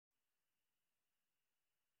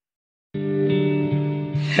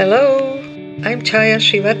Hello, I'm Chaya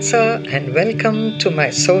Srivatsa and welcome to my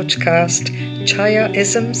Sochcast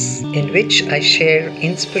Chaya-isms, in which I share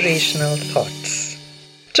inspirational thoughts.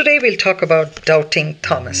 Today we'll talk about doubting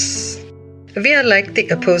Thomas. We are like the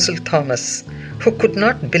Apostle Thomas, who could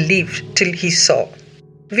not believe till he saw.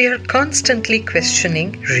 We are constantly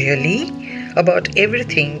questioning, really, about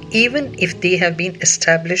everything, even if they have been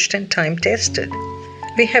established and time-tested.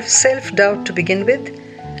 We have self-doubt to begin with,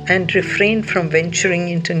 and refrain from venturing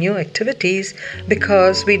into new activities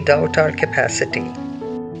because we doubt our capacity.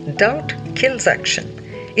 Doubt kills action.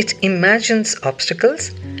 It imagines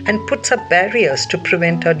obstacles and puts up barriers to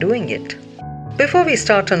prevent our doing it. Before we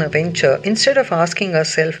start on a venture, instead of asking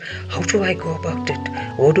ourselves, how do I go about it?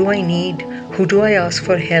 What do I need? Who do I ask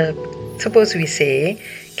for help? Suppose we say,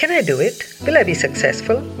 can I do it? Will I be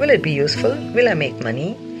successful? Will it be useful? Will I make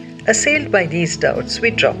money? Assailed by these doubts, we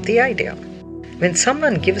drop the idea. When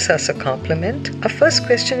someone gives us a compliment, our first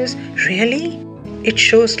question is, really? It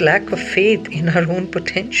shows lack of faith in our own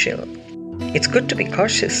potential. It's good to be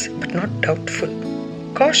cautious, but not doubtful.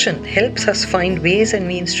 Caution helps us find ways and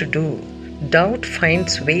means to do. Doubt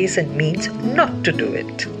finds ways and means not to do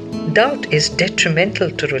it. Doubt is detrimental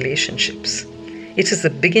to relationships. It is the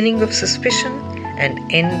beginning of suspicion and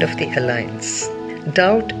end of the alliance.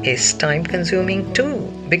 Doubt is time-consuming too,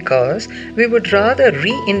 because we would rather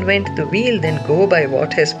reinvent the wheel than go by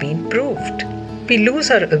what has been proved. We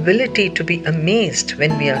lose our ability to be amazed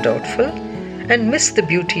when we are doubtful and miss the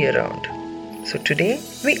beauty around. So today,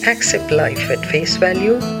 we accept life at face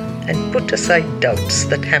value and put aside doubts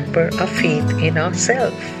that hamper our faith in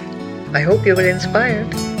ourselves. I hope you were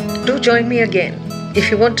inspired. Do join me again. If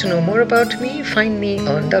you want to know more about me, find me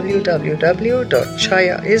on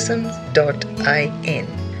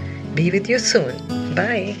www.chayaisms.in. Be with you soon.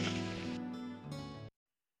 Bye.